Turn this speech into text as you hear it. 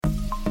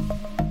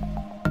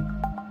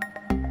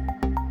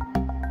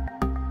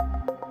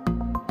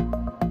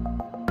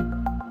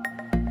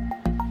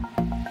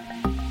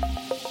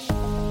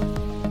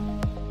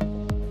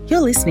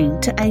You're listening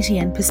to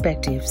ATN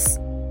Perspectives.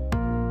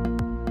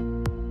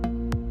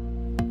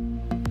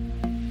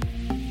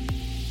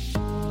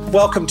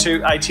 Welcome to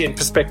ATN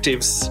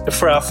Perspectives.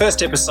 For our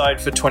first episode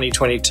for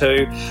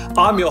 2022,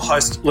 I'm your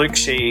host, Luke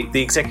Shee,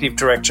 the Executive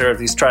Director of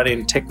the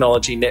Australian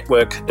Technology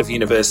Network of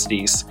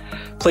Universities.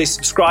 Please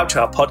subscribe to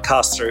our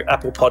podcast through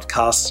Apple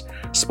Podcasts,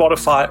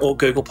 Spotify or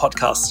Google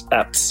Podcasts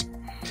apps.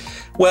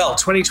 Well,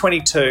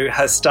 2022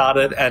 has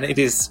started and it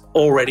is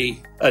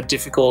already a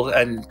difficult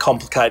and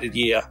complicated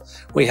year.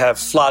 We have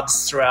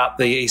floods throughout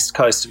the east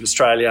coast of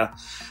Australia.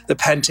 The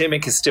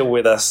pandemic is still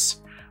with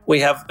us. We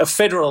have a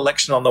federal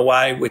election on the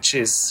way, which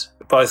is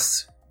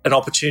both an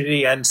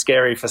opportunity and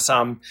scary for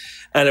some.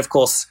 And of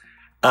course,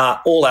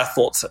 all our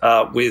thoughts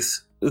are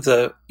with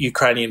the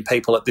Ukrainian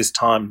people at this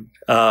time,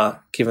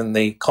 given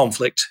the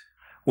conflict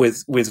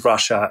with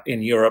Russia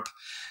in Europe.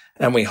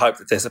 And we hope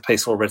that there's a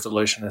peaceful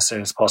resolution as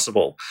soon as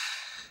possible.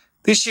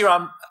 This year,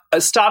 I'm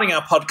starting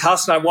our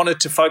podcast and I wanted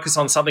to focus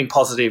on something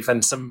positive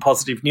and some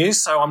positive news.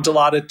 So I'm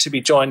delighted to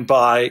be joined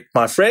by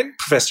my friend,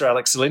 Professor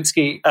Alex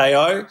Zelinsky,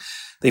 AO,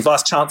 the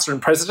Vice-Chancellor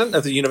and President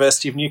of the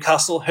University of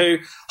Newcastle, who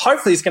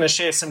hopefully is going to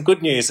share some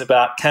good news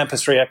about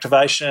campus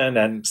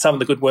reactivation and some of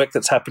the good work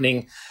that's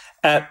happening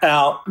at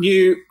our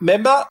new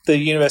member, the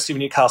University of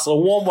Newcastle. A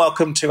warm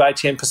welcome to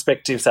ATN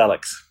Perspectives,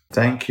 Alex.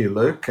 Thank you,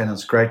 Luke, and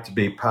it's great to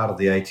be part of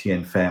the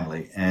ATN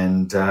family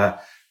and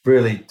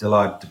really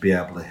delighted to be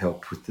able to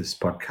help with this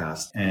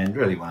podcast, and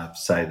really want to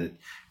say that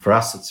for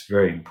us it's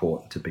very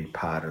important to be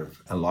part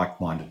of a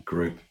like-minded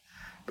group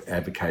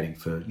advocating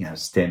for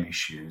STEM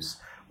issues,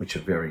 which are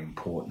very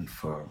important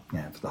for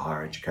the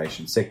higher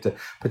education sector,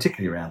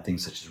 particularly around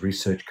things such as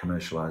research,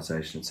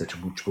 commercialisation, etc.,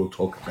 which we'll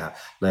talk about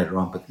later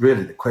on. But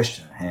really the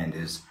question at hand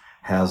is,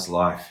 how's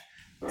life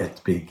at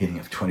the beginning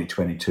of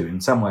 2022? In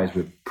some ways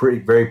we're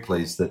very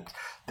pleased that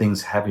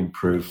things have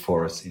improved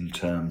for us in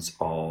terms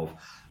of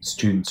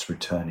students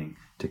returning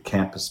to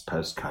campus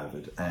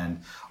post-COVID.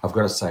 And I've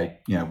got to say,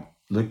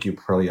 Luke, you're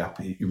probably up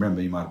here. You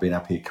remember you might have been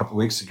up here a couple of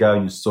weeks ago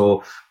and you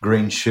saw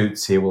green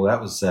shoots here. Well, that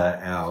was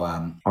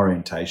our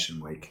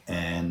orientation week.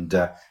 And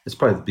it's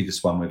probably the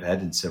biggest one we've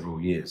had in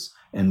several years.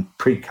 And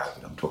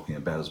pre-COVID, I'm talking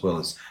about, as well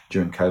as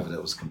during COVID,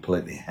 it was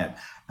completely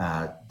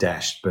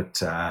dashed.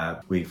 But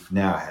we've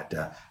now had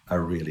a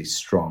really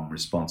strong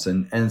response.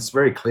 And it's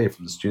very clear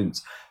from the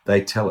students.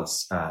 They tell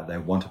us they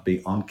want to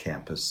be on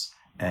campus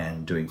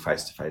and doing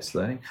face-to-face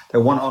learning. They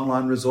want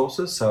online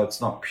resources, so it's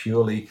not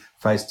purely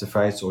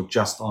face-to-face or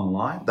just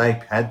online.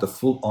 They've had the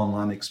full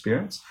online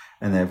experience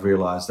and they've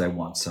realised they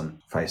want some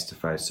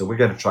face-to-face. So we're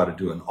going to try to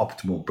do an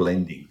optimal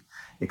blending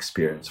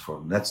experience for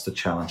them. That's the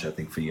challenge, I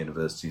think, for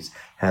universities,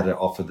 how to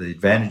offer the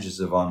advantages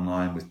of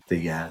online with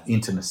the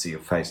intimacy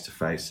of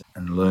face-to-face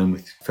and learn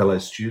with fellow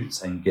students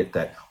and get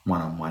that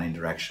one-on-one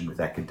interaction with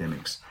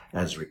academics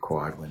as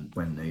required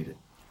when needed.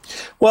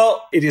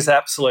 Well, it is an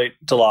absolute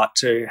delight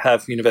to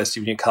have University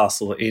of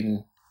Newcastle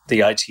in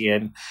the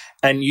ATN,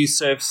 and you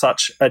serve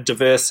such a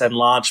diverse and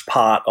large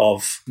part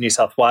of New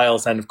South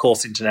Wales and, of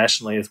course,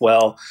 internationally as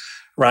well,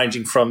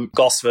 ranging from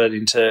Gosford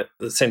into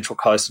the Central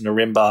Coast and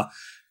Ourimbah,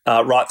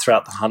 right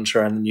throughout the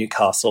Hunter and the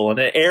Newcastle, and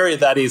an area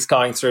that is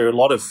going through a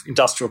lot of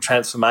industrial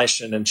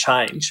transformation and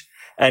change,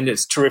 and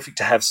it's terrific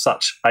to have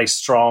such a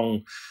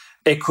strong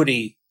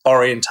equity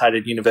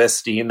orientated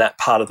university in that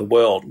part of the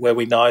world where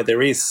we know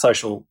there is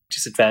social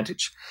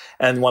disadvantage,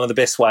 and one of the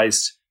best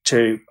ways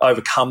to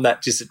overcome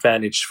that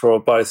disadvantage for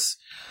both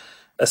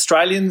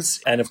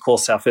Australians and, of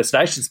course, our First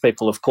Nations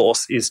people, of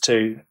course, is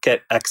to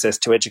get access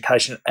to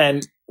education.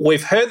 And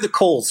we've heard the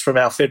calls from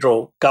our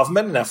federal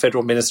government and our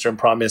federal minister and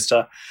prime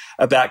minister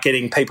about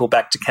getting people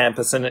back to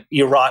campus. And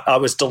you're right, I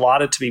was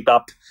delighted to be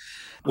up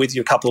with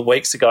you a couple of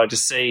weeks ago to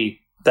see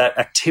that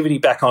activity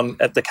back on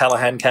at the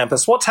Callaghan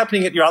campus. What's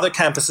happening at your other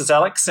campuses,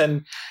 Alex?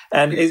 And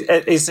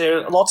is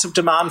there lots of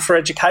demand for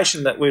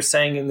education that we're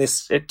seeing in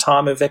this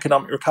time of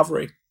economic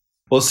recovery?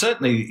 Well,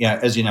 certainly,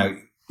 as you know,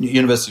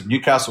 University of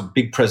Newcastle,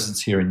 big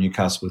presence here in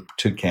Newcastle with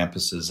 2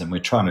 campuses, and we're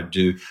trying to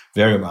do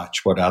very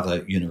much what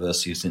other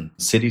universities in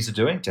cities are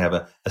doing, to have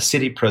a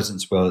city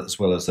presence as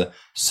well as a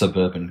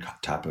suburban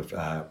type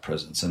of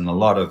presence. And a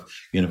lot of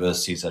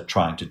universities are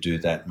trying to do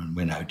that, and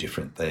we're no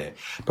different there.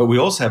 But we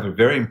also have a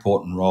very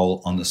important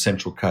role on the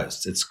Central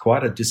Coast. It's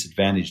quite a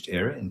disadvantaged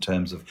area in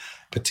terms of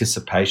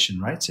participation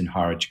rates in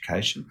higher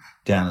education,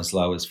 down as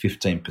low as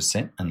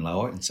 15% and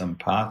lower in some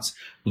parts,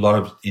 a lot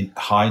of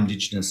high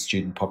Indigenous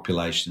student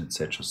population,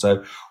 etc.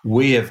 So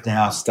we have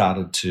now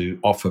started to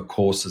offer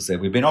courses there.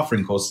 We've been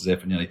offering courses there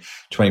for nearly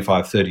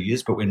 25, 30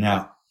 years, but we're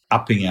now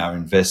upping our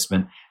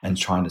investment and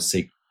trying to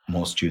seek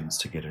more students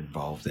to get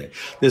involved there.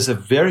 There's a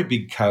very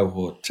big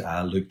cohort,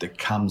 Luke, that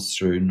comes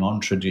through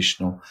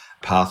non-traditional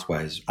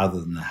pathways other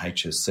than the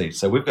HSC.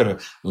 So we've got a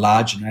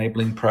large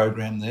enabling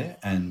program there,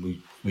 and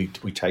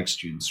we take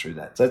students through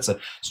that. So that's a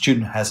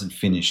student who hasn't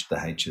finished the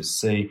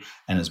HSC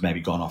and has maybe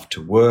gone off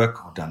to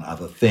work or done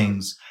other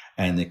things,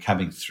 and they're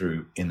coming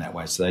through in that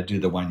way. So they do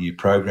the 1-year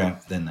program,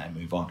 then they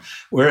move on.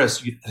 Whereas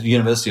the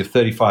university of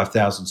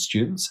 35,000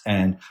 students,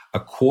 and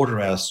a quarter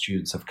of our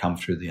students have come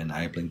through the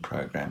enabling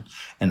program,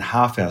 and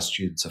half our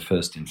students are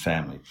first in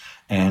family.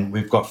 And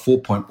we've got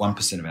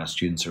 4.1% of our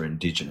students are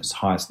Indigenous,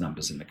 highest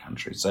numbers in the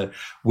country. So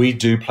we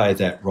do play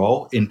that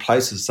role. In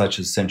places such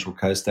as Central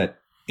Coast, that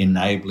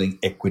enabling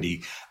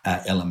equity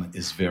element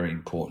is very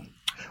important.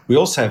 We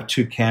also have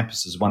 2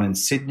 campuses, one in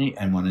Sydney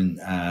and one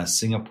in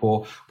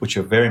Singapore, which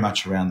are very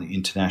much around the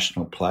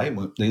international play.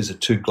 These are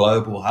 2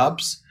 global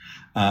hubs.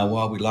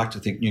 While we like to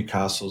think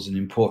Newcastle's an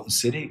important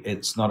city,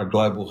 it's not a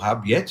global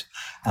hub yet.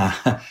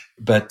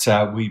 But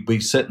we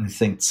certainly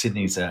think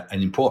Sydney's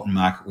an important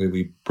market where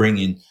we bring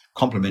in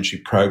complementary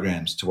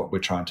programs to what we're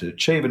trying to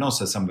achieve, and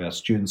also some of our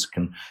students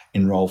can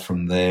enrol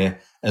from there,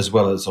 as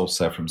well as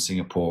also from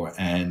Singapore,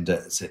 and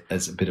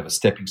as a bit of a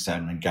stepping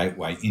stone and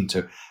gateway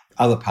into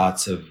other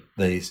parts of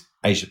the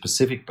Asia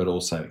Pacific, but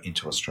also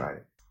into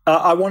Australia.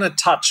 I want to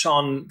touch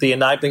on the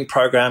enabling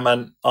program,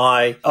 and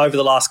I, over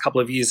the last couple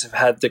of years, have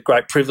had the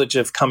great privilege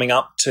of coming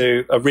up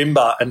to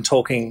Arimba and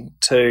talking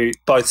to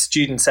both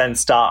students and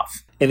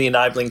staff in the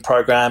enabling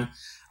program.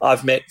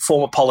 I've met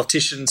former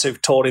politicians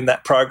who've taught in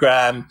that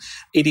program.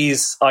 It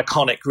is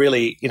iconic,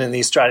 really, in the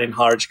Australian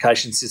higher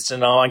education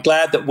system. And I'm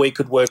glad that we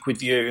could work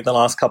with you in the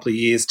last couple of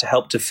years to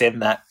help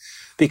defend that,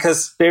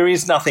 because there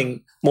is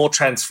nothing more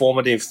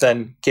transformative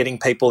than getting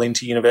people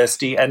into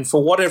university. And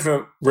for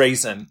whatever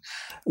reason,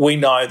 we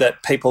know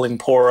that people in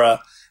poorer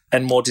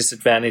and more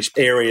disadvantaged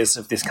areas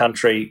of this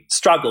country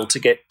struggle to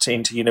get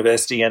into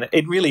university. And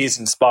it really is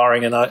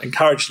inspiring. And I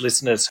encourage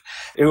listeners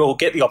who will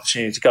get the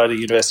opportunity to go to the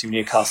University of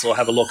Newcastle or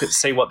have a look at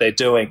see what they're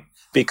doing,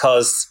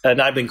 because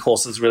enabling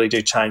courses really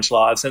do change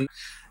lives. And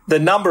the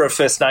number of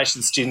First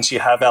Nations students you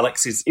have,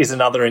 Alex, is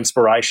another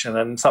inspiration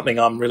and something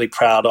I'm really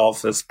proud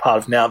of as part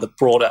of now the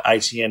broader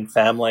ATN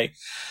family.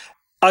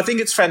 I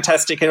think it's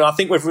fantastic, and I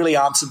think we've really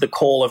answered the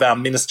call of our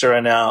minister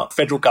and our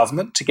federal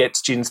government to get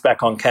students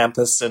back on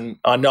campus. And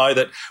I know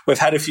that we've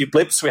had a few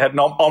blips. We had an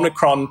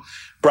Omicron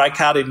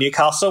breakout in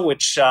Newcastle,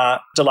 which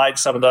delayed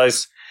some of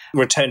those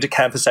return to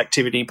campus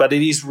activity, but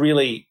it is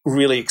really,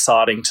 really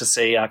exciting to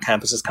see our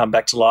campuses come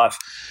back to life.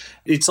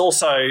 It's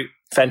also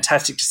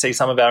fantastic to see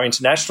some of our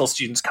international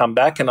students come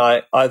back, and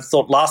I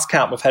thought last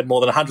count we've had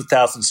more than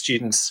 100,000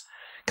 students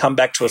come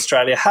back to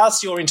Australia.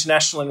 How's your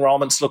international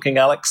enrolments looking,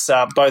 Alex,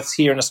 both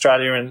here in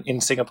Australia and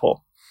in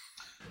Singapore?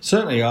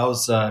 Certainly, I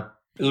was a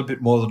little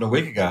bit more than a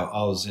week ago.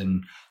 I was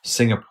in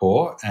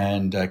Singapore,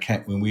 and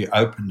when we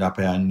opened up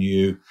our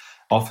new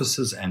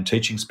offices and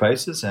teaching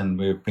spaces, and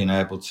we've been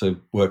able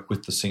to work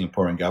with the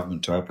Singaporean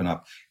government to open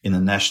up in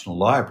the National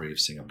Library of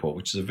Singapore,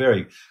 which is a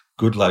very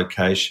good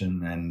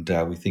location, and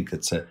we think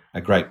it's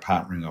a great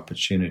partnering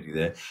opportunity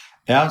there.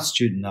 Our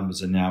student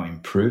numbers are now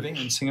improving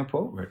in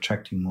Singapore. We're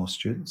attracting more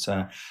students.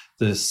 The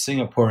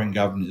Singaporean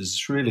government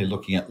is really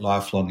looking at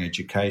lifelong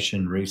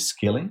education,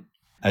 reskilling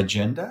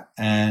agenda,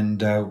 and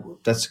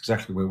that's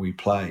exactly where we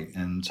play.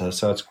 And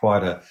so it's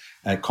quite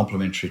a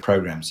complementary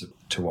programs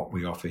to what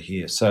we offer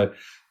here. So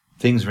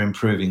things are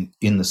improving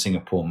in the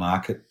Singapore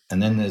market.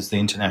 And then there's the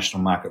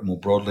international market more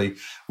broadly.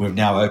 We've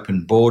now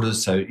opened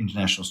borders, so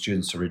international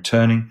students are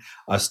returning.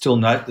 I still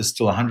note there's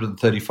still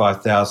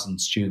 135,000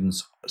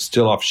 students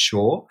still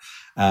offshore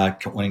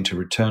wanting to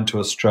return to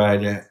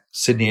Australia.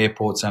 Sydney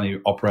Airport's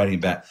only operating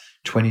about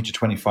 20 to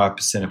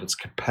 25% of its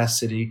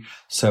capacity.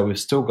 So we've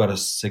still got a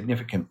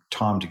significant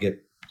time to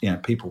get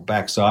people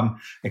back. So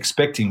I'm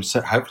expecting,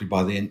 hopefully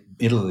by the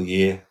middle of the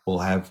year, we'll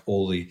have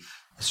all the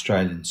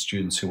Australian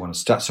students who want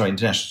to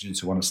international students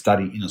who want to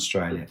study in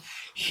Australia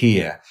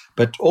here.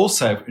 But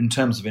also in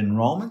terms of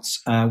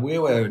enrolments, we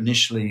were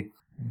initially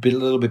a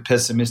little bit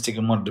pessimistic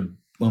and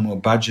when we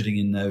were budgeting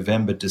in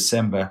November,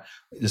 December,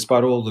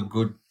 despite all the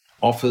good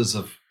offers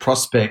of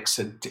prospects,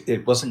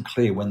 it wasn't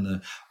clear when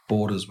the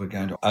borders were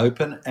going to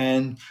open,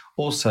 and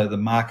also the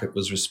market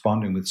was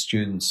responding with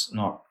students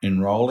not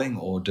enrolling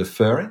or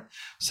deferring.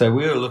 So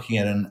we were looking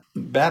at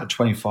about a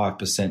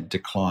 25%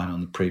 decline on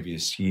the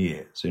previous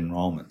year's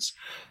enrolments.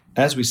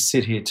 As we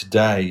sit here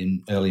today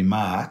in early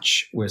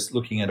March, we're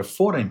looking at a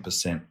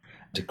 14%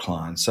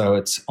 decline. So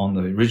it's on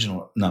the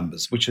original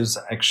numbers, which is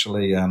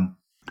actually a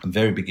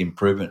very big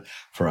improvement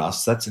for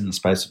us. That's in the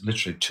space of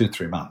literally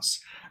 2-3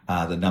 months.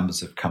 The numbers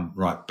have come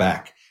right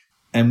back.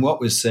 And what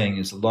we're seeing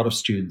is a lot of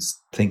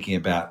students thinking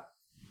about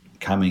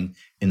coming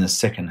in the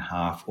second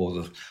half,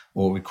 or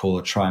what we call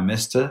a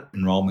trimester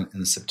enrolment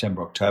in the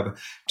September-October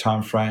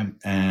timeframe,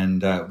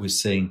 and we're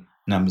seeing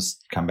numbers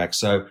come back.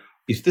 So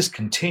if this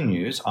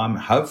continues, I'm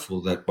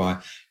hopeful that by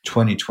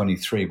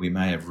 2023 we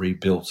may have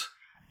rebuilt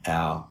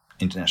our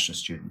international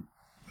student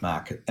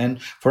market.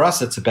 And for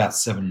us, it's about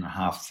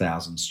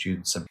 7,500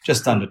 students, and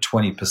just under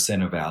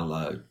 20% of our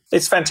load.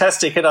 It's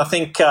fantastic. And I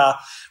think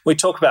we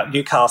talk about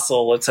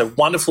Newcastle. It's a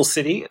wonderful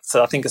city. It's,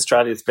 I think,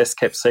 Australia's best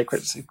kept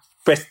secret. It's a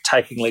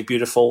breathtakingly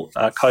beautiful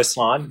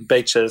coastline,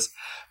 beaches.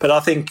 But I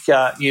think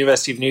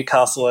University of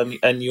Newcastle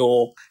and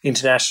your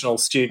international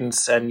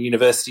students and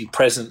university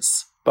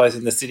presence both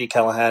in the city,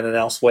 Callaghan, and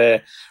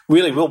elsewhere,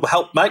 really will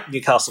help make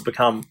Newcastle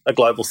become a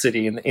global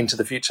city into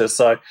the future.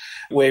 So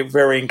we're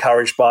very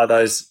encouraged by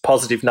those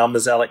positive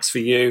numbers, Alex, for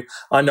you.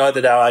 I know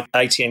that our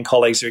ATN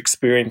colleagues are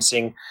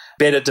experiencing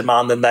better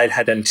demand than they'd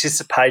had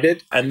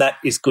anticipated, and that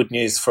is good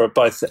news for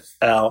both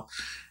our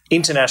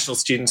international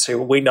students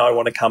who we know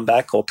want to come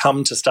back or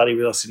come to study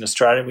with us in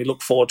Australia. We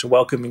look forward to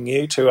welcoming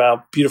you to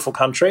our beautiful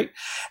country.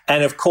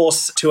 And of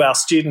course, to our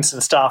students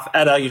and staff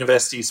at our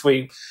universities,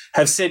 we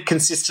have said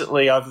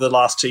consistently over the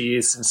last 2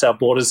 years since our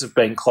borders have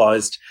been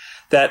closed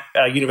that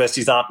our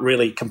universities aren't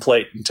really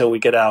complete until we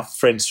get our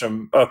friends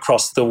from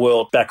across the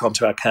world back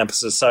onto our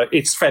campuses. So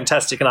it's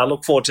fantastic, and I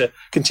look forward to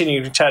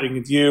continuing chatting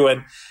with you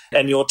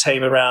and your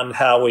team around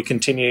how we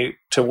continue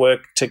to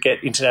work to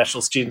get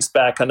international students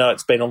back. I know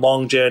it's been a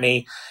long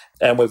journey,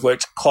 and we've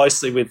worked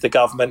closely with the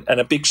government. And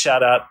a big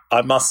shout out,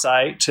 I must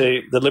say,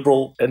 to the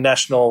Liberal and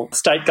National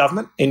State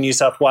Government in New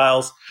South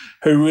Wales,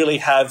 who really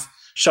have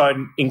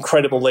shown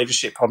incredible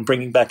leadership on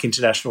bringing back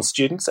international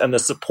students and the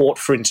support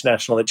for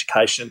international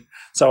education.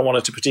 So I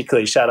wanted to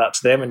particularly shout out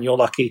to them, and you're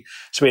lucky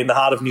to be in the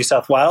heart of New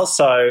South Wales.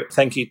 So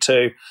thank you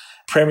to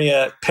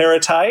Premier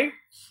Perrottet,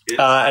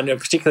 and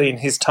particularly in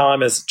his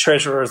time as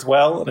Treasurer as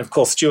well, and of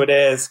course Stuart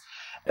Ayres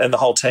and the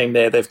whole team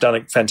there. They've done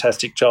a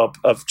fantastic job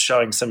of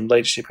showing some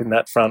leadership in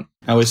that front.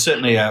 And we're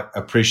certainly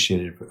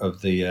appreciative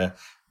of the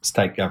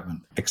state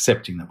government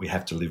accepting that we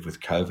have to live with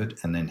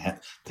COVID, and then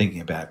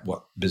thinking about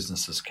what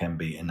businesses can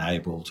be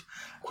enabled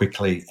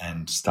quickly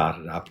and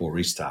started up or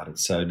restarted.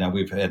 So now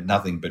we've had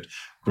nothing but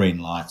green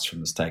lights from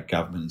the state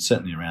government, and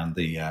certainly around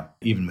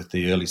even with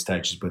the early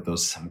stages where there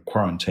was some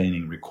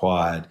quarantining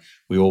required,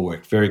 we all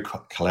worked very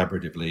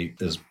collaboratively.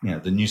 There's,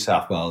 the New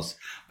South Wales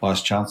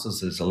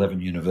Vice-Chancellors, there's 11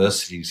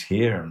 universities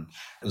here, and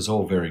it was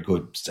all very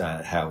good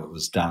how it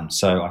was done.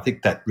 So I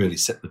think that really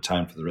set the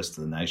tone for the rest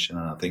of the nation,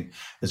 and I think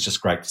it's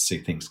just great to see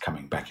things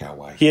coming back our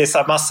way. Yes,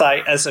 I must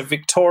say, as a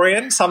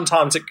Victorian,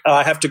 sometimes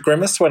I have to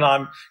grimace when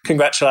I'm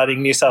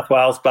congratulating New South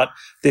Wales, but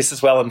this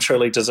is well and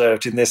truly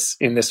deserved in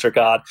this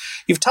regard.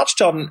 You've touched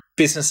on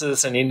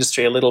businesses and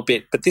industry a little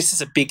bit, but this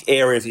is a big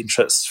area of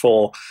interest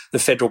for the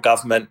federal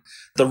government.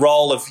 The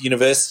role of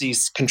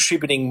universities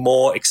contributing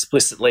more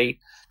explicitly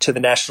to the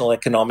national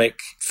economic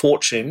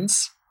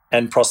fortunes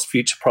and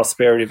future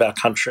prosperity of our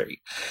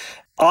country.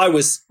 I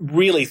was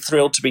really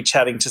thrilled to be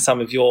chatting to some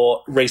of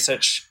your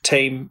research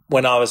team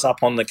when I was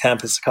up on the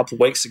campus a couple of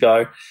weeks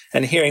ago,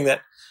 and hearing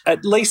that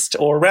at least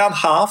or around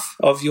half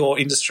of your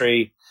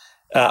industry,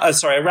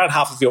 around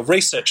half of your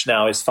research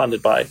now is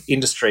funded by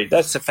industry.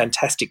 That's a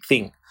fantastic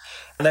thing.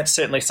 And that's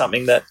certainly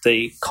something that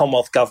the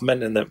Commonwealth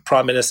Government and the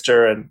Prime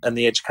Minister and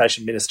the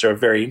Education Minister are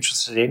very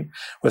interested in.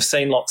 We've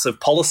seen lots of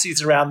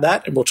policies around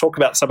that, and we'll talk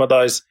about some of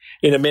those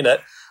in a minute.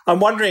 I'm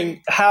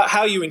wondering, how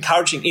are you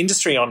encouraging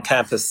industry on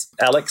campus,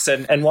 Alex,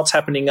 and what's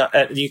happening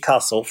at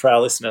Newcastle for our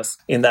listeners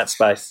in that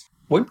space?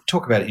 When we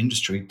talk about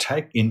industry,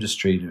 take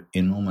industry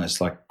in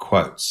almost like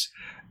quotes.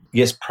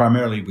 Yes,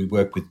 primarily we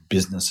work with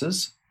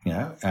businesses,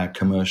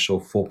 commercial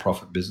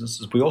for-profit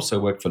businesses. We also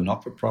work for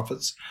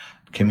not-for-profits,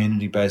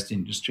 community-based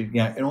industry,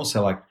 and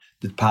also like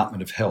the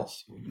Department of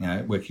Health,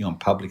 working on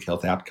public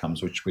health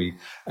outcomes, which we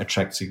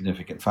attract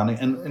significant funding.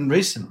 And in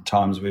recent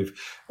times, we've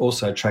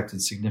also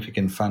attracted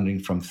significant funding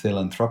from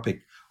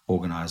philanthropic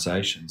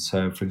organisations.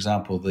 So, for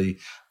example, the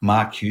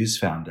Mark Hughes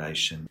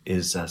Foundation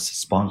is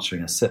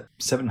sponsoring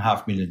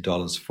 $7.5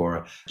 million for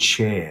a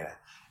chair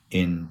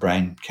in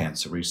brain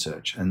cancer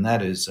research. And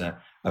that is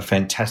a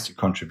fantastic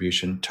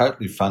contribution,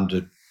 totally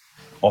funded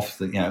off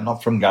the,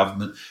 not from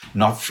government,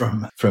 not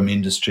from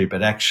industry,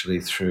 but actually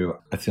through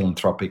a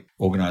philanthropic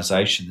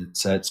organisation.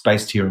 It's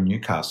based here in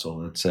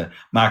Newcastle. It's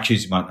Mark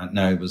Hughes, you might not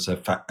know, was a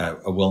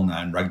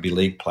well-known rugby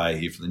league player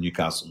here for the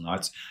Newcastle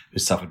Knights who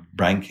suffered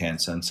brain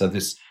cancer. And so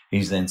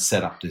he's then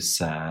set up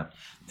this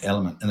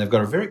element. And they've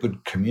got a very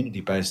good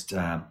community-based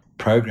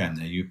program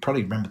there. You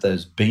probably remember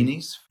those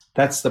beanies.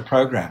 That's the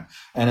program,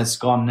 and it's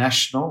gone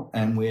national,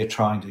 and we're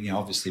trying to,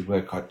 obviously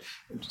work on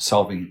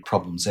solving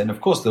problems. And of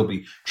course, there'll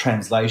be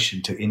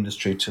translation to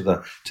industry, to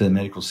the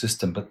medical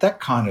system, but that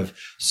kind of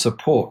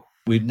support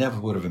we never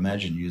would have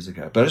imagined years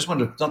ago. But I just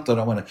not that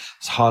I want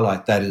to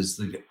highlight that as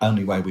the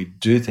only way we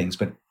do things,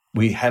 but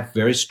we have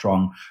very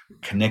strong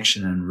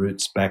connection and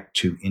roots back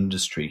to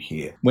industry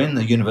here. When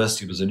the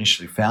university was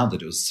initially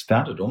founded, it was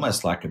founded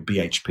almost like a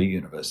BHP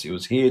university. It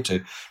was here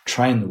to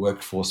train the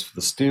workforce for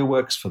the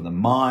steelworks, for the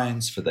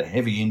mines, for the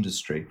heavy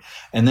industry.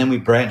 And then we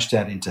branched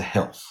out into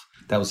health.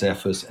 That was our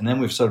first. And then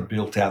we've sort of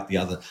built out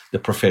the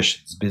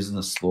professions,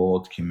 business,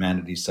 law,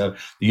 humanities. So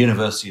the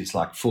university is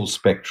like full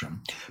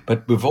spectrum.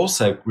 But we've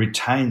also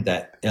retained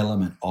that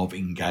element of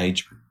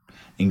engagement.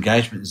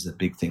 Engagement is the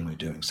big thing we're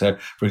doing. So,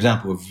 for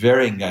example, we're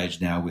very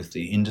engaged now with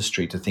the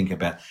industry to think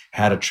about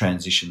how to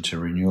transition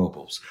to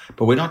renewables.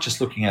 But we're not just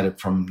looking at it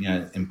from,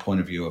 in point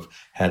of view of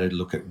how to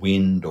look at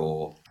wind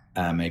or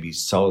maybe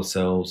solar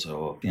cells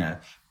or,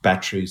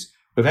 batteries.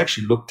 We've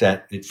actually looked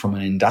at it from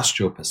an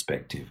industrial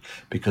perspective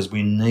because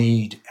we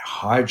need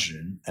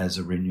hydrogen as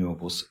a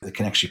renewable that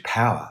can actually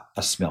power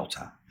a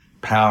smelter.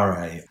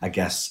 power a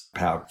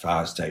gas-powered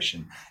fire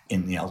station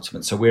in the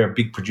ultimate. So we're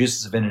big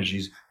producers of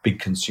energies, big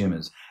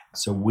consumers.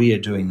 So we are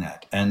doing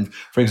that. And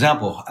for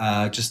example,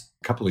 just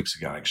a couple of weeks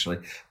ago, actually,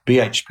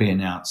 BHP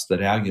announced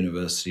that our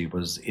university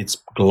was its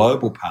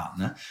global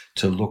partner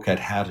to look at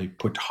how to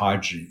put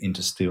hydrogen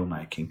into steel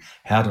making,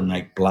 how to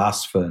make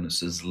blast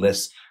furnaces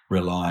less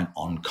reliant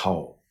on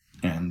coal.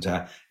 And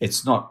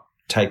it's not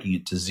taking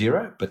it to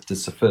zero, but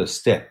it's the first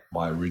step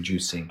by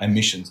reducing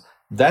emissions.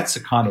 That's the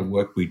kind of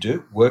work we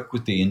do, work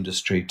with the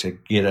industry to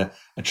get a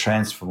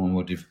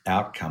transformative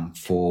outcome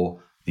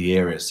for the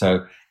area.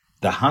 So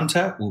the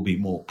Hunter will be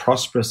more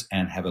prosperous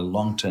and have a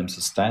long-term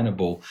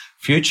sustainable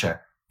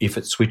future if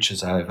it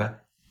switches over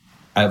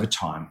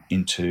time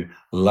into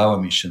low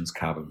emissions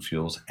carbon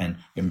fuels and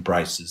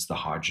embraces the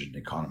hydrogen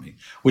economy,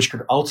 which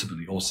could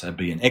ultimately also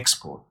be an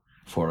export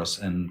for us.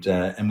 And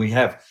we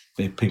have,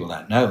 if people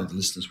don't know, the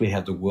listeners, we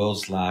have the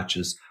world's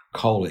largest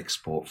coal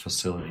export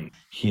facility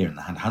here in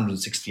the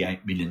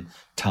 168 million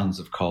tonnes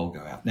of coal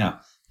go out.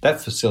 Now,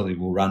 that facility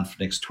will run for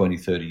the next 20,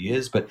 30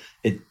 years, but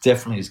it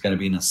definitely is going to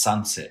be in a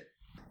sunset.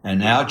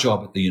 And our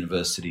job at the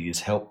university is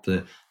help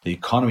the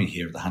economy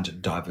here at the Hunter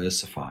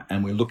diversify.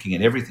 And we're looking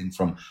at everything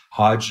from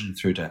hydrogen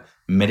through to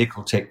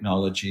medical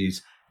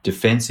technologies,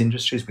 defence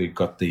industries. We've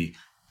got the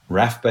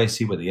RAF base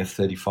here where the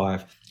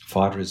F-35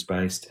 fighter is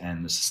based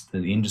and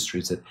the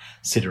industries that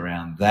sit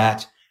around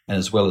that, and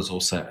as well as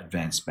also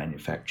advanced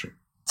manufacturing.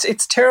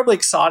 It's terribly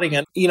exciting.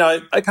 And,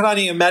 I can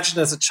only imagine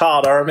as a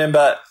child, I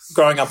remember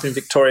growing up in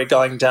Victoria,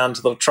 going down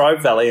to the Latrobe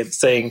Valley and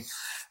seeing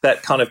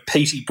that kind of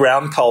peaty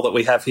brown coal that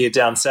we have here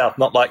down south,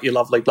 not like your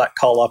lovely black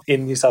coal up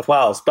in New South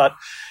Wales. But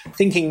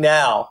thinking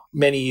now,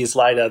 many years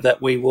later,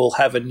 that we will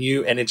have a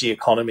new energy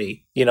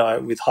economy,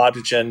 with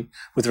hydrogen,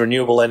 with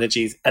renewable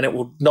energies, and it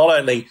will not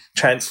only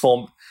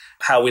transform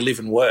how we live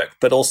and work,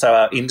 but also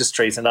our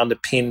industries and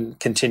underpin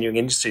continuing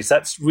industries.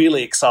 That's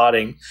really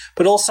exciting.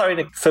 But also,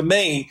 for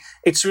me,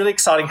 it's really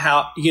exciting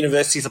how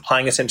universities are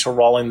playing a central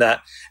role in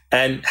that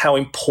and how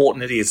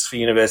important it is for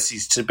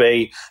universities to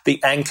be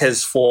the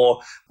anchors for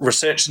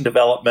research and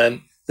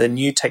development, the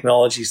new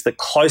technologies, the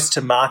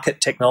close-to-market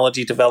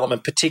technology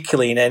development,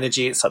 particularly in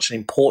energy. It's such an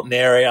important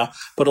area,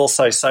 but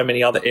also so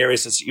many other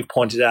areas, as you've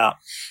pointed out.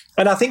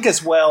 And I think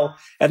as well,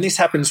 and this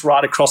happens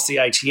right across the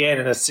ATN,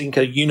 and I think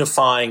a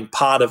unifying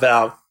part of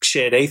our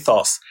shared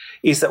ethos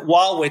is that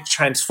while we're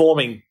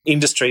transforming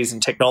industries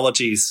and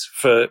technologies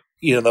for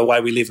the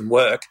way we live and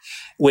work,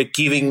 we're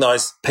giving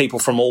those people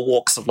from all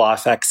walks of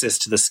life access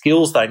to the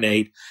skills they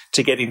need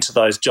to get into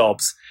those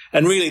jobs.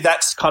 And really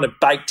that's kind of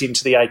baked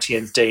into the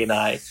ATN's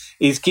DNA,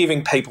 is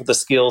giving people the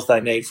skills they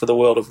need for the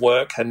world of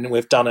work. And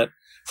we've done it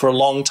for a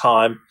long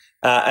time.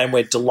 And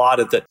we're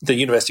delighted that the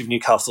University of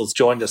Newcastle has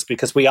joined us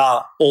because we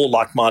are all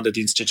like-minded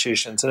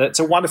institutions, and it's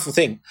a wonderful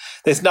thing.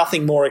 There's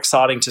nothing more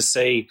exciting to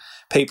see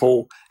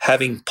people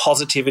having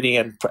positivity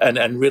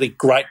and really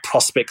great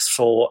prospects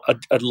for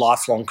a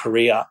lifelong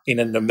career in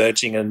an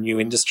emerging and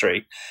new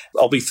industry.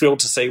 I'll be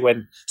thrilled to see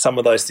when some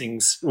of those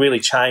things really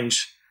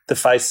change the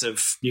face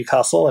of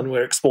Newcastle and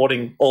we're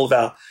exporting all of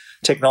our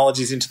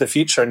technologies into the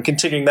future and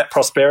continuing that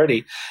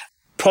prosperity.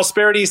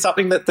 Prosperity is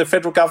something that the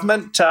federal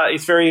government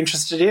is very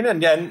interested in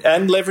and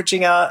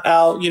leveraging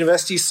our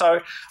universities.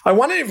 So I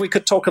wondered if we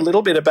could talk a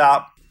little bit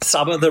about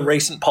some of the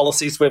recent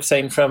policies we've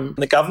seen from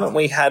the government.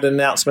 We had an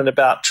announcement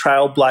about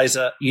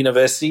trailblazer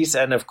universities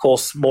and, of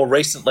course, more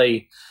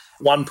recently,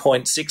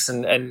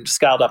 1.6 and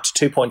scaled up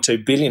to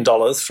 $2.2 billion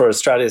for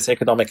Australia's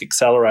Economic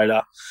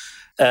Accelerator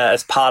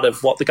as part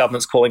of what the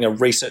government's calling a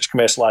research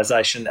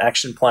commercialisation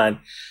action plan.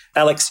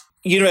 Alex,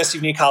 University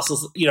of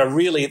Newcastle's,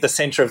 really at the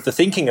centre of the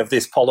thinking of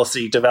this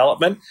policy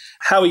development.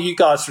 How are you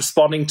guys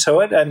responding to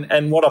it,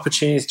 and what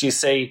opportunities do you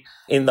see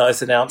in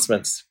those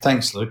announcements?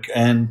 Thanks, Luke.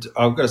 And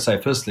I've got to say,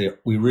 firstly,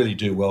 we really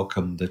do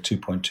welcome the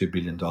 $2.2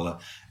 billion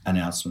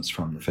announcements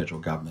from the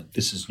federal government.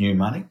 This is new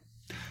money,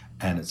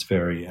 and it's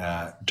very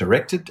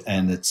directed,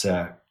 and it's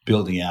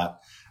building out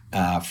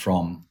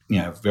from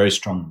very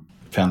strong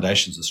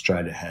foundations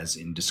Australia has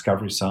in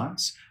discovery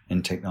science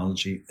and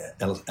technology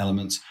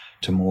elements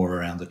to more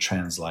around the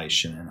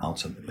translation and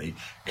ultimately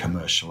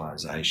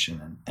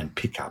commercialisation and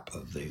pick-up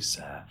of these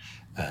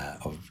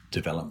of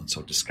developments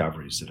or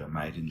discoveries that are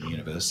made in the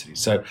university.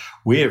 So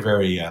we're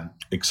very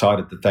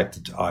excited. The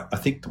fact that I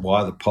think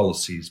why the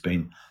policy has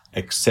been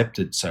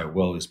accepted so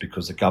well is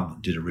because the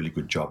government did a really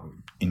good job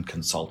in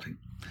consulting.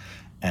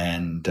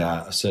 And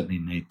I certainly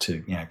need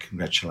to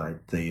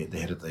congratulate the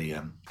head of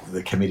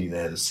the committee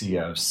there, the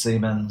CEO of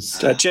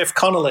Siemens. Jeff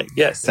Connolly,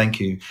 yes. Thank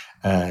you,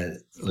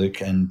 Luke.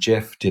 And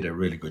Jeff did a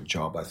really good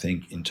job, I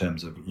think, in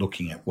terms of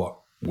looking at what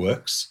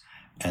works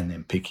and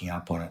then picking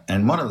up on it.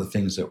 And one of the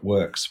things that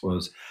works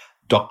was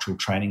doctoral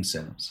training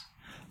centres.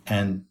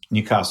 And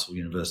Newcastle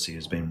University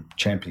has been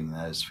championing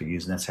those for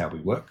years, and that's how we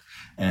work.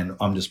 And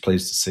I'm just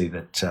pleased to see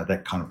that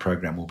that kind of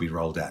program will be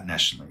rolled out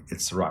nationally.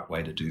 It's the right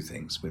way to do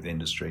things with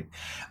industry.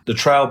 The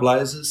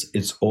Trailblazers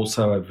is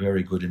also a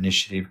very good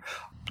initiative.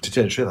 To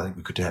tell you the truth, I think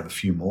we could have a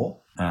few more.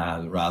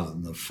 rather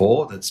than the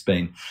 4 that's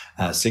been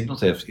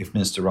signalled. If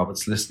Minister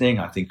Roberts listening,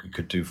 I think we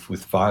could do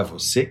with 5 or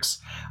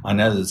 6. I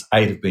know there's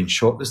 8 have been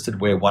shortlisted.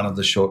 We're one of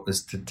the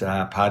shortlisted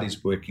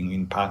parties working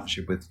in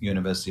partnership with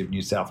University of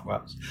New South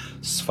Wales.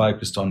 It's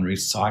focused on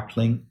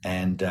recycling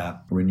and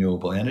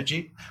renewable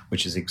energy,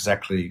 which is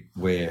exactly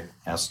where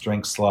our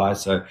strengths lie.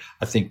 So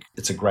I think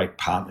it's a great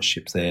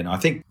partnership there. And I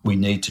think we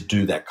need to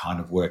do that kind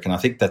of work. And I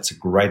think that's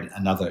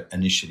another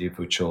initiative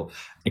which will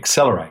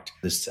accelerate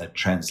this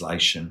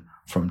translation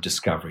from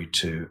discovery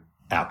to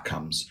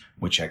outcomes,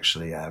 which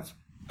actually are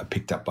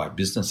picked up by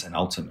business and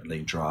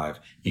ultimately drive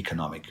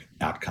economic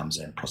outcomes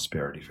and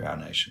prosperity for our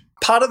nation.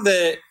 Part of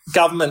the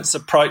government's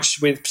approach,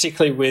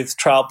 particularly with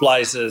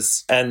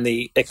Trailblazers and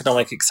the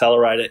Economic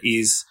Accelerator,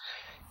 is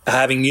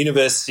having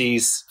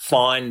universities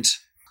find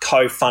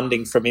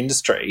co-funding from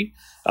industry.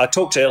 I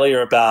talked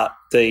earlier about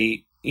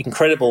the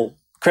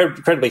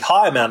incredibly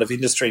high amount of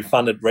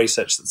industry-funded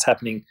research that's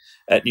happening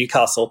at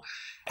Newcastle.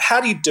 How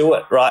do you do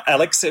it, right,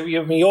 Alex?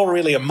 You're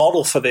really a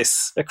model for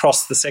this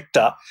across the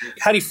sector.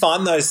 How do you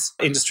find those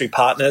industry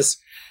partners?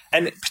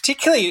 And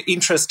particularly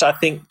interest, I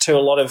think, to a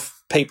lot of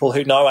people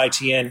who know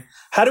ATN,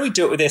 how do we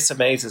do it with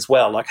SMEs as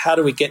well? Like, how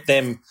do we get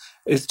them,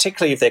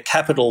 particularly if their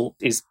capital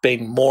is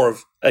being more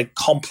of a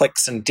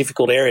complex and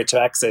difficult area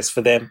to access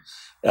for them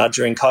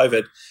during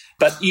COVID?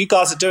 But you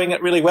guys are doing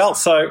it really well.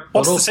 So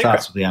what's the secret? It all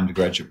starts with the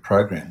undergraduate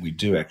program. We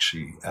do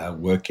actually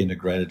work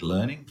integrated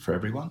learning for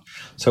everyone.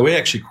 So we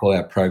actually call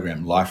our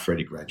program Life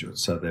Ready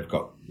Graduates. So they've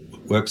got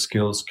work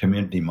skills,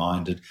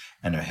 community-minded,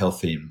 and are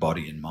healthy in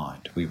body and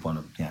mind. We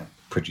want to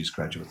produce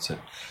graduates that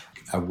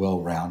are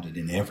well-rounded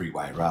in every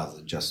way rather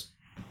than just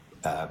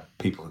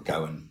people who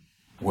go and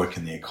work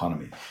in the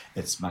economy.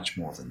 It's much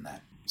more than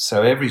that.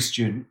 So every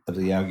student of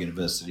our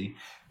university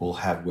will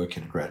have work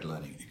integrated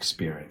learning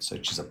experience,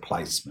 which is a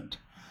placement.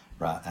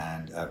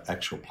 And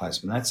actual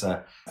placement. That's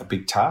a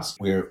big task.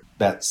 We're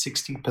about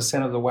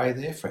 60% of the way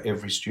there for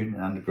every student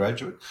and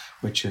undergraduate,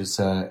 which is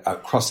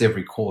across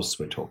every course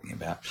we're talking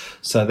about.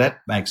 So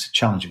that makes it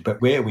challenging.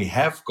 But where we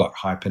have got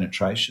high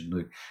penetration,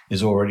 Luke,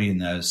 is already in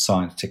those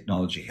science,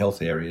 technology,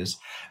 health areas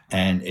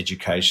and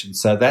education.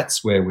 So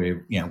that's where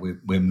we're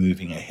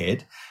moving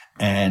ahead.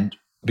 And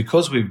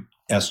because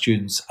our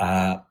students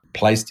are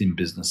placed in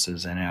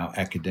businesses and our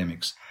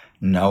academics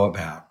know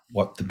about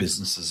what the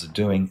businesses are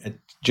doing, it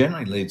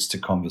generally leads to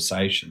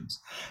conversations.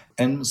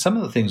 And some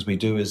of the things we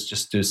do is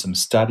just do some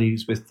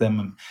studies with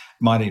them,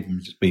 might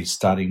even just be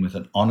studying with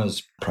an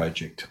honours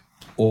project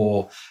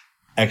or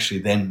actually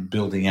then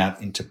building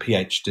out into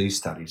PhD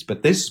studies.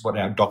 But this is what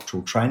our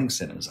doctoral training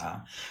centres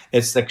are.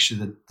 It's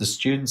actually the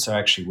students are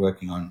actually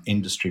working on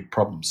industry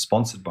problems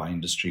sponsored by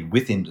industry,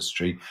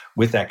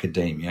 with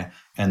academia,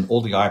 and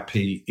all the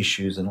IP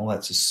issues and all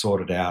that's just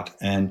sorted out.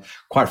 And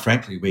quite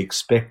frankly, we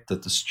expect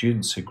that the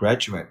students who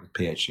graduate with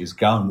PhDs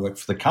go and work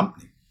for the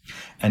company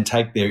and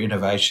take their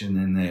innovation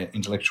and their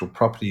intellectual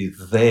property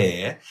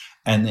there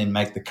and then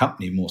make the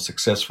company more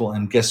successful.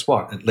 And guess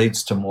what? It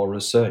leads to more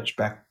research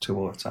back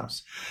towards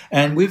us.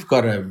 And we've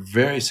got a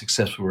very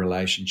successful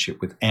relationship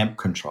with AMP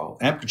Control.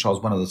 AMP Control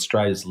is one of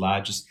Australia's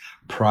largest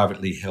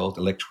privately held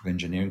electrical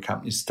engineering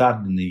companies,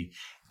 started in the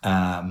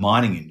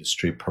mining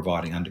industry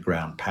providing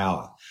underground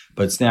power,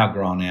 but it's now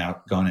gone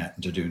out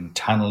into doing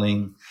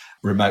tunnelling,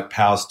 remote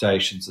power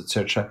stations,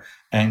 etc.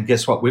 And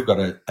guess what? We've got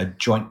a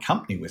joint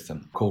company with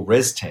them called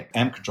ResTech.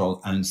 AMP Control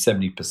owns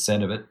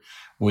 70% of it.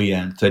 We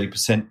own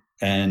 30%,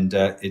 and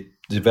it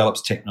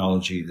develops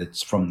technology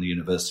that's from the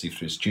university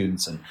through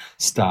students and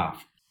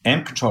staff.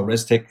 AMP Control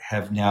ResTech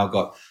have now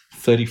got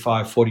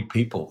 35, 40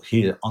 people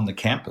here on the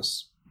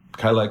campus,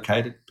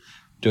 co-located,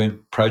 doing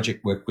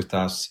project work with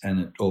us, and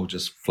it all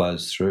just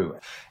flows through.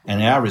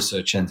 And our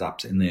research ends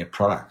up in their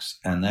products,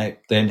 and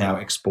they're now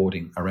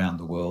exporting around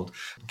the world.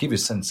 Give you a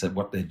sense of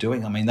what they're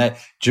doing. I mean,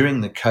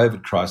 during the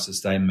COVID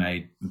crisis, they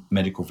made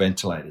medical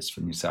ventilators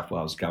for New South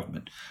Wales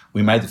government.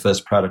 We made the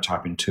first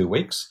prototype in 2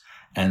 weeks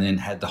and then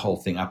had the whole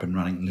thing up and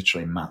running in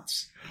literally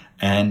months,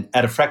 and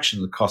at a fraction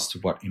of the cost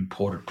of what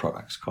imported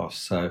products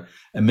cost. So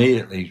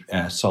immediately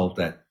solved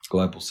that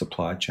global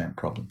supply chain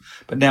problem.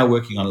 But now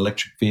working on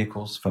electric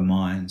vehicles for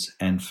mines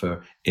and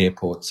for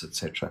airports,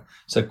 etc.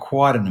 So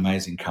quite an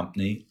amazing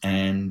company,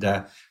 and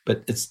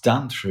but it's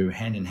done through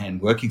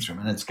hand-in-hand working through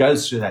them. And it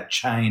goes through that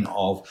chain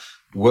of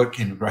work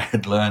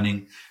integrated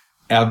learning.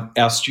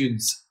 Our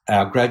students,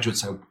 our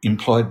graduates are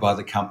employed by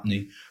the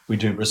company. We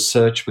do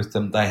research with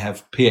them. They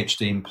have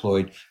PhD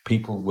employed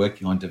people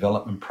working on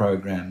development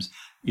programs.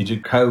 You do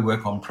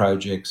co-work on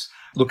projects,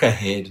 look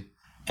ahead,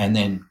 and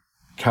then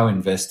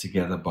co-invest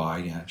together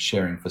by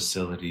sharing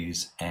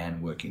facilities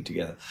and working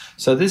together.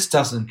 So this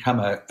doesn't come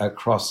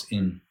across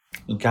you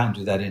can't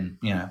do that in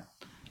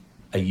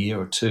a year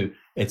or two.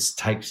 It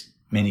takes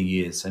many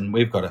years, and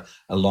we've got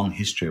a long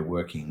history of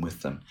working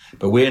with them.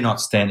 But we're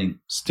not standing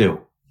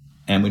still,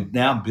 and we're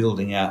now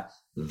building out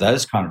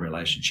those kind of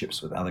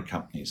relationships with other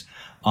companies.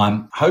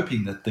 I'm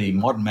hoping that the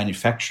modern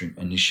manufacturing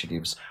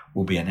initiatives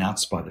will be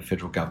announced by the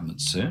federal government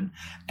soon,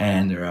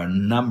 and there are a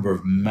number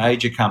of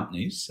major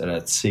companies that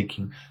are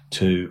seeking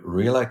to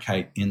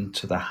relocate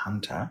into the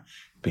Hunter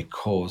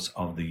because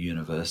of the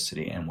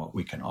university and what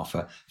we can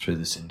offer through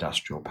this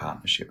industrial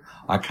partnership.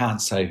 I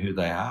can't say who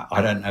they are.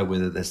 I don't know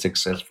whether they're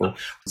successful.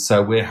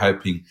 So we're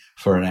hoping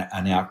for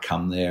an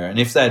outcome there. And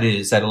if that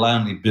is, that'll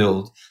only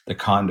build the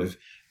kind of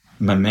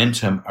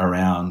momentum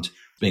around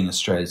being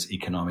Australia's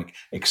economic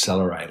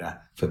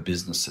accelerator for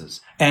businesses.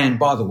 And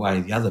by the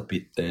way, the other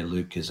bit there,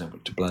 Luke, is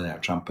to blow our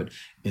trumpet,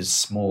 is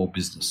small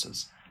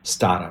businesses,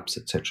 startups,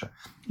 etc.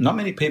 Not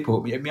many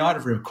people, you might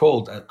have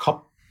recalled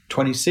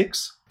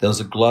COP26. There was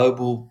a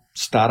global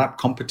startup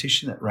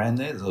competition that ran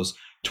there. There was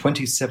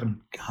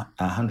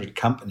 2,700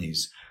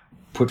 companies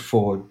put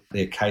forward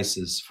their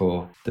cases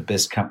for the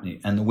best company.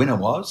 And the winner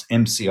was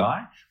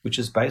MCI, which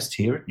is based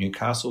here at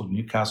Newcastle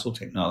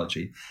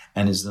Technology.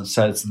 And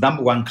so it's the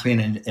number one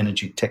clean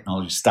energy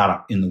technology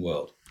startup in the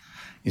world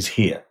is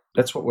here.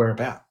 That's what we're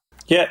about.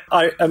 Yeah,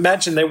 I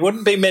imagine there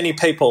wouldn't be many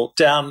people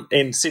down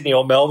in Sydney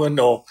or Melbourne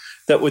or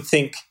that would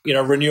think,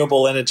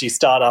 renewable energy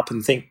startup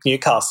and think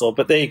Newcastle.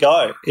 But there you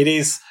go. It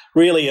is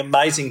really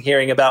amazing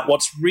hearing about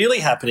what's really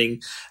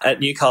happening at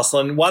Newcastle.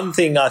 And one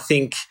thing I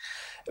think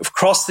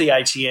across the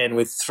ATN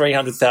with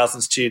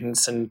 300,000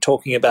 students and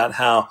talking about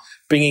how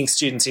bringing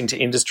students into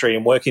industry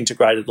and work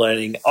integrated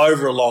learning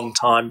over a long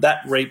time, that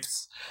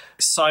reaps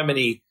so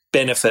many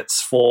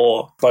benefits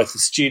for both the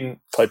student,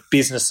 both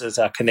businesses,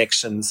 our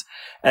connections,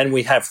 and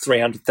we have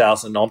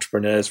 300,000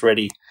 entrepreneurs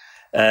ready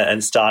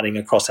and starting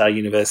across our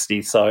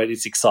university. So it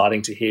is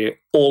exciting to hear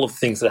all of the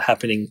things that are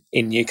happening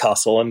in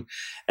Newcastle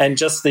and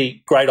just the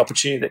great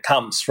opportunity that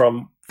comes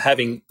from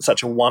having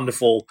such a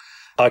wonderful,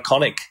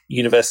 iconic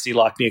university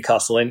like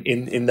Newcastle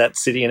in that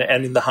city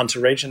and in the Hunter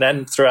region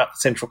and throughout the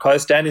Central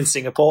Coast and in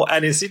Singapore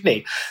and in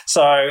Sydney.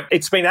 So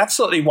it's been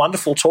absolutely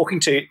wonderful talking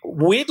to you.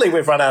 Weirdly,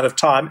 we've run out of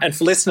time. And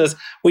for listeners,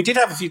 we did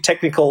have a few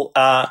technical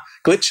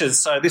glitches.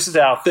 So this is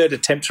our third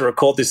attempt to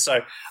record this. So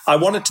I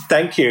wanted to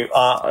thank you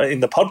in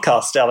the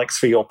podcast, Alex,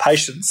 for your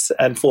patience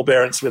and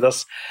forbearance with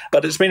us.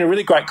 But it's been a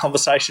really great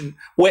conversation.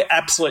 We're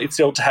absolutely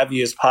thrilled to have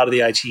you as part of the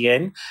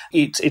ATN.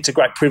 It's a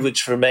great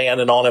privilege for me and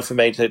an honour for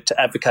me to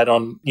advocate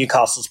on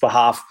Newcastle's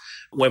behalf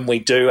when we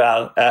do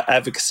our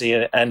advocacy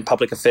and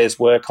public affairs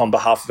work on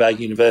behalf of our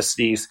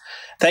universities.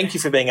 Thank you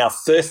for being our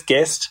first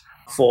guest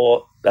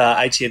for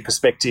ATN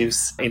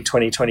Perspectives in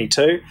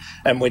 2022.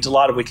 And we're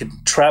delighted we can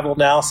travel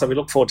now. So we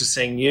look forward to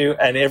seeing you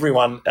and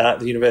everyone at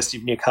the University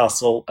of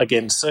Newcastle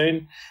again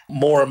soon,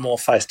 more and more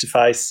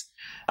face-to-face.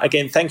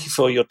 Again, thank you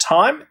for your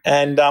time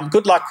and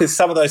good luck with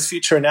some of those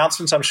future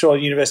announcements. I'm sure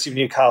the University of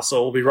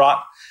Newcastle will be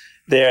right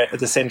there at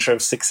the centre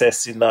of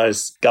success in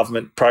those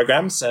government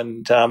programs.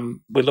 And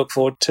we look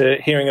forward to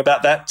hearing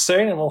about that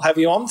soon and we'll have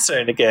you on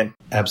soon again.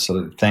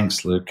 Absolutely.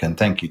 Thanks, Luke. And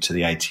thank you to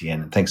the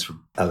ATN. And thanks for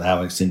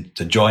allowing us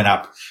to join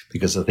up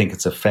because I think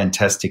it's a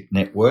fantastic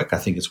network. I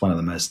think it's one of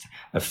the most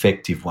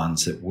effective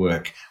ones that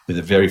work with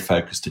a very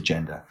focused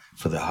agenda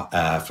for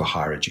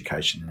higher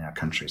education in our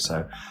country.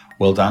 So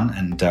well done.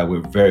 And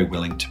we're very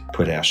willing to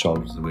put our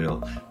shoulder to the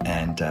wheel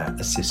and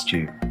assist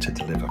you to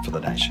deliver for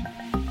the nation.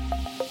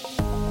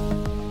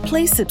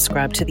 Please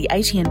subscribe to the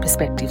ATN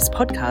Perspectives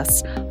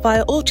podcasts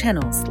via all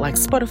channels like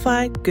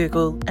Spotify,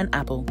 Google and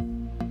Apple.